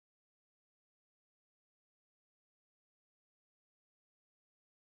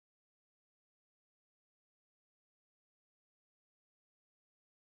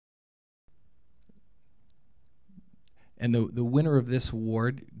And the winner of this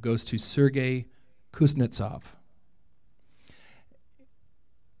award goes to Sergey Kuznetsov.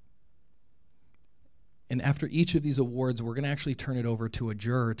 And after each of these awards, we're going to actually turn it over to a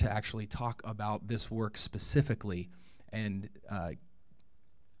juror to actually talk about this work specifically. And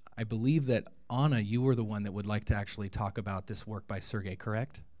I believe that, Anna, you were the one that would like to actually talk about this work by Sergey,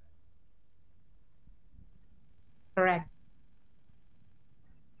 correct? Correct.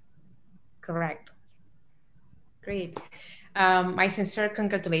 Correct. Great. My sincere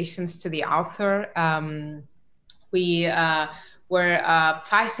congratulations to the author. We were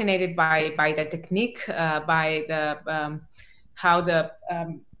fascinated by the technique, by the how the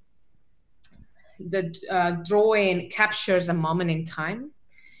drawing captures a moment in time.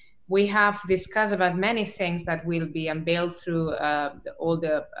 We have discussed about many things that will be unveiled through all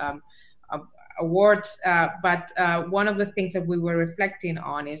the awards, but one of the things that we were reflecting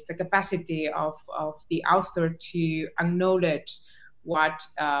on is the capacity of the author to acknowledge what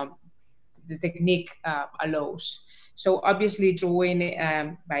the technique allows. So obviously drawing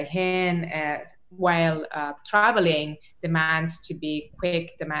by hand while traveling demands to be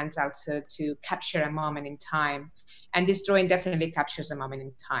quick, demands also to capture a moment in time. And this drawing definitely captures a moment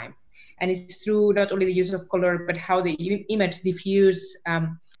in time. And it's through not only the use of color, but how the image diffuse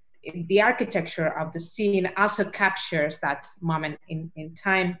the architecture of the scene also captures that moment in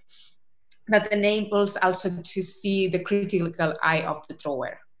time that enables also to see the critical eye of the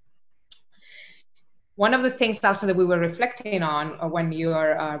drawer. One of the things also that we were reflecting on when you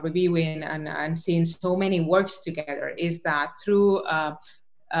are reviewing and seeing so many works together is that through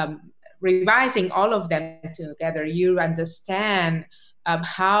revising all of them together, you understand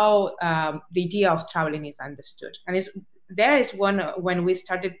how the idea of traveling is understood. And there is one when we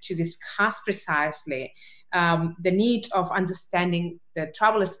started to discuss precisely the need of understanding the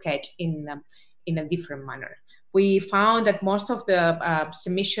travel sketch in a different manner. We found that most of the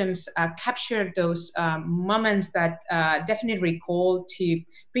submissions captured those moments that definitely recall to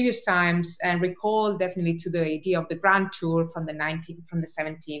previous times and recall definitely to the idea of the grand tour from the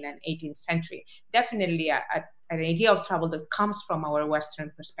 17th and 18th century. Definitely an idea of travel that comes from our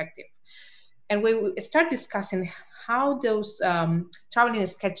Western perspective. And we start discussing how those traveling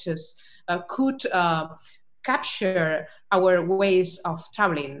sketches could capture our ways of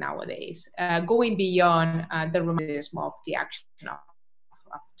traveling nowadays, going beyond the romanticism of the action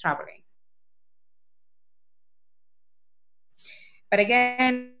of traveling. But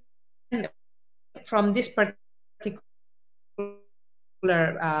again, from this particular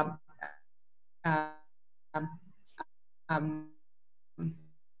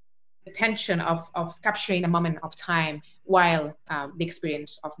tension of capturing a moment of time while the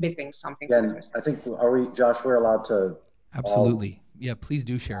experience of visiting something. Again, I think, Josh, we're allowed to. Absolutely. Yeah, please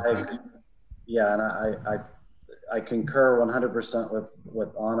do share, Frank. Yeah, and I concur 100% with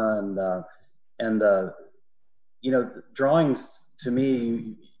Anna and you know, drawings to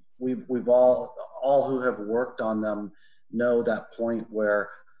me, we've all who have worked on them know that point where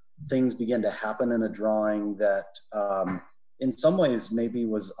things begin to happen in a drawing that in some ways maybe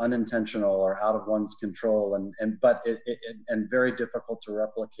was unintentional or out of one's control but very difficult to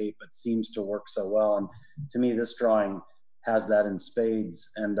replicate, but seems to work so well. And to me, this drawing has that in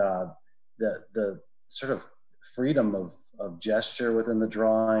spades, and the sort of freedom of gesture within the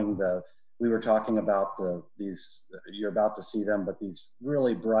drawing. We were talking about these, you're about to see them, but these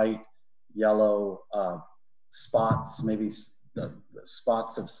really bright yellow spots, maybe the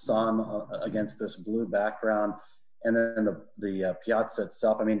spots of sun against this blue background. And then the piazza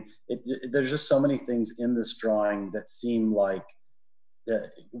itself. I mean, there's just so many things in this drawing that seem like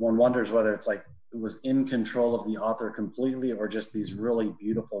one wonders whether it's like it was in control of the author completely, or just these really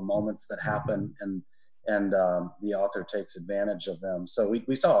beautiful moments that happen and the author takes advantage of them. So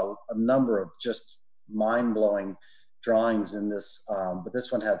we saw a number of just mind-blowing drawings in this, but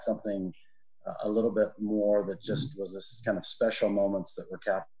this one had something a little bit more that just was this kind of special moments that were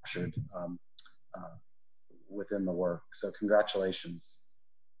captured within the work. So congratulations.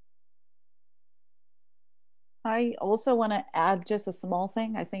 I also want to add just a small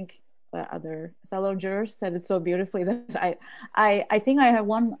thing. I think other fellow jurors said it so beautifully that I think I have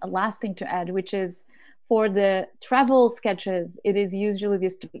one last thing to add, which is for the travel sketches, it is usually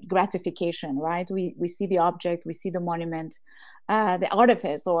this gratification, right? We see the object, we see the monument, the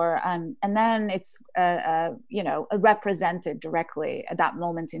artifice, or and then it's you know, represented directly at that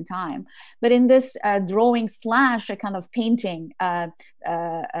moment in time. But in this drawing slash a kind of painting,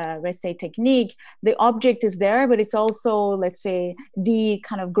 let's say, technique, the object is there, but it's also, let's say,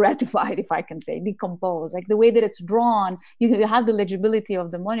 kind of gratified, if I can say, decomposed. Like the way that it's drawn, you have the legibility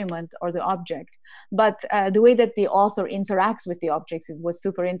of the monument or the object, but the way that the author interacts with the objects was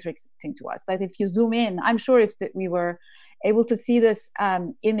super interesting to us. That if you zoom in, I'm sure if we were able to see this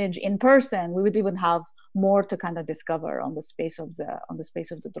image in person, we would even have more to kind of discover on the space of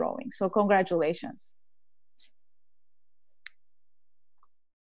the drawing. So congratulations.